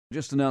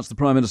Just announced the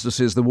Prime Minister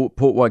says the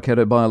Port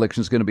Waikato by-election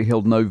is going to be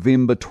held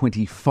November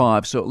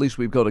 25, so at least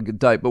we've got a good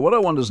date. But what I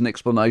want is an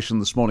explanation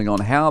this morning on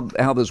how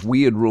this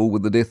weird rule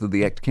with the Death of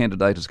the Act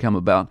candidate has come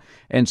about.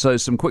 And so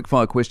some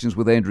quick-fire questions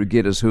with Andrew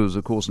Geddis, who is,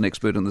 of course, an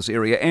expert in this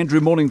area.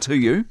 Andrew, morning to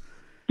you.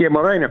 Yeah,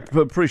 morning.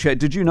 Appreciate it.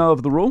 Did you know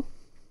of the rule?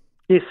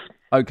 Yes.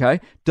 Okay.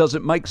 Does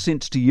it make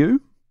sense to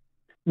you?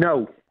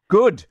 No.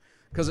 Good,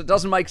 because it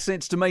doesn't make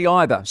sense to me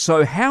either.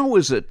 So how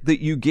is it that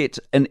you get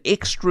an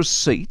extra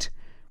seat,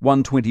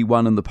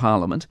 121 in the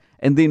Parliament,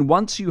 and then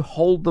once you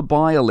hold the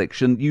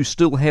by-election, you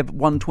still have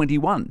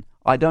 121?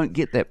 I don't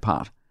get that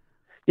part.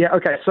 Yeah,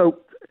 okay. So,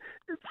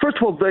 first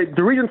of all,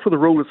 the reason for the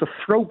rule is a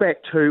throwback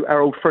to our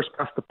old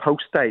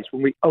first-past-the-post days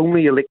when we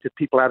only elected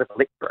people out of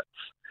electorates.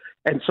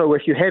 And so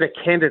if you had a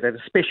candidate,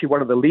 especially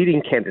one of the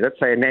leading candidates,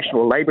 say a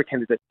National Labour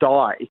candidate,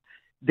 die,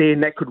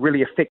 then that could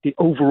really affect the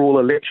overall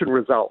election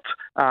result,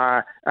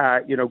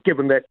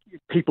 given that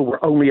people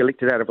were only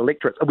elected out of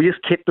electorates. And we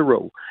just kept the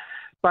rule.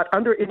 But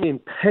under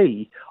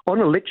MMP, on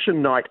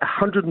election night,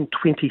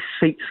 120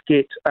 seats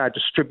get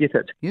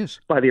distributed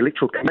by the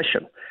Electoral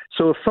Commission.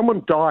 So if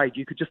someone died,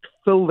 you could just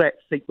fill that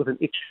seat with an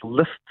extra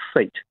list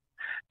seat.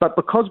 But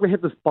because we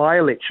have this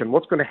by-election,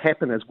 what's going to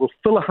happen is we'll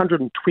fill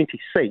 120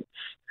 seats.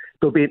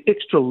 There'll be an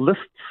extra list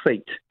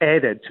seat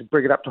added to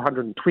bring it up to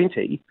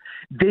 120.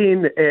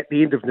 Then at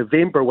the end of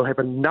November, we'll have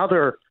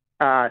another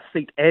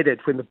seat added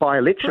when the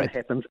by-election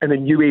happens and a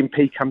new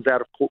MP comes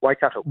out of Port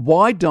Waikato.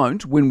 Why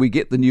don't, when we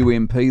get the new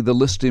MP, the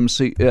list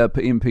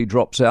MP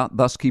drops out,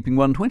 thus keeping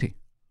 120?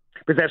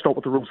 But that's not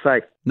what the rules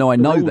say. No, I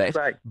know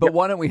that. But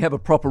why don't we have a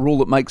proper rule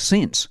that makes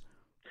sense?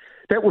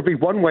 That would be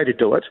one way to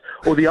do it.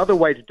 Or the other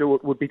way to do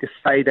it would be to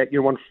say that,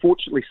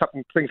 unfortunately,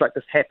 things like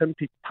this happen,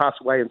 people pass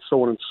away and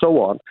so on and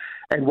so on.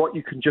 And what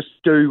you can just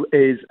do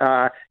is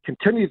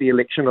continue the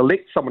election,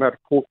 elect someone out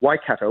of Port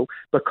Waikato,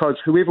 because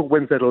whoever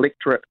wins that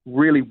electorate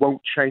really won't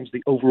change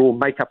the overall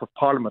makeup of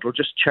Parliament. It'll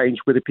just change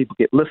whether people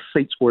get list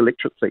seats or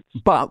electorate seats.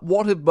 But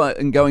what if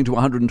in going to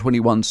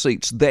 121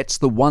 seats, that's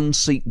the one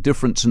seat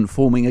difference in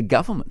forming a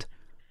government?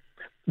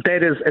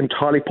 That is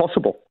entirely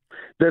possible.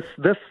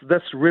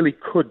 This really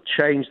could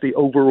change the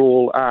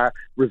overall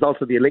result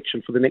of the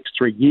election for the next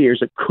 3 years.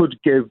 It could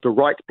give the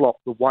right bloc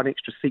the one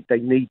extra seat they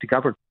need to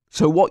govern.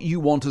 So what you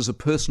want is a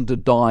person to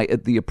die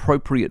at the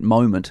appropriate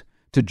moment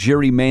to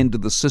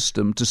gerrymander the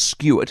system, to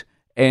skew it,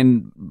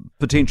 and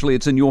potentially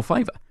it's in your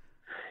favour.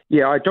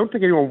 Yeah, I don't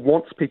think anyone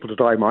wants people to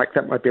die, Mike.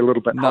 That might be a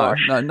little bit harsh.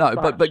 No.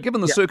 But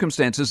given the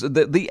circumstances,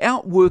 the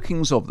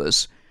outworkings of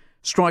this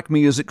strike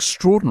me as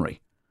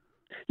extraordinary.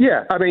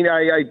 Yeah, I mean,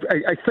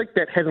 I think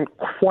that hasn't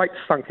quite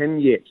sunk in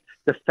yet,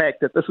 the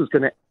fact that this is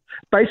going to,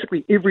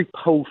 basically every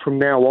poll from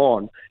now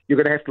on, you're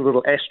going to have the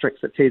little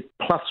asterisk that says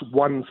plus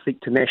one seat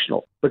to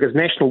National, because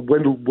National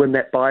will win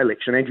that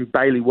by-election. Andrew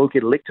Bailey will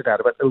get elected out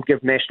of it. It'll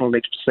give National an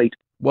extra seat.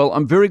 Well,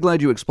 I'm very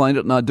glad you explained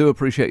it, and I do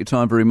appreciate your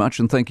time very much,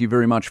 and thank you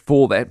very much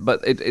for that.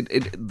 But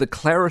the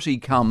clarity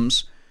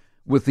comes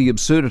with the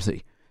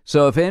absurdity.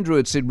 So if Andrew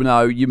had said,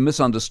 no, you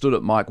misunderstood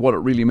it, Mike, what it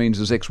really means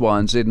is X, Y,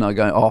 and Z, and I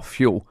go, oh,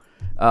 phew.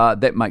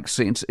 That makes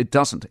sense. It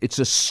doesn't. It's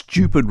a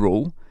stupid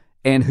rule,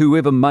 and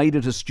whoever made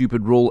it a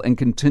stupid rule and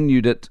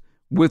continued it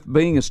with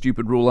being a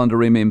stupid rule under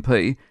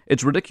MMP,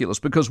 it's ridiculous,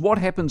 because what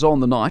happens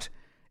on the night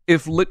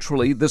if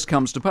literally this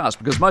comes to pass?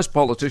 Because most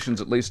politicians,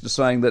 at least, are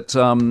saying that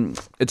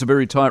it's a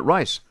very tight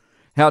race.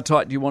 How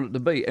tight do you want it to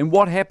be? And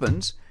what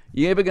happens?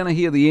 You ever going to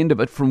hear the end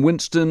of it from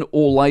Winston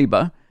or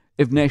Labour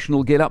if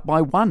National get up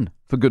by one,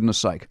 for goodness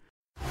sake?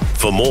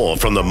 For more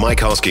from the Mike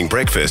Hosking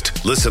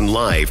Breakfast, listen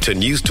live to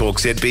News Talk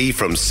ZB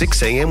from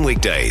 6 a.m.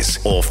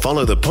 weekdays or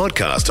follow the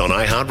podcast on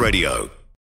iHeartRadio.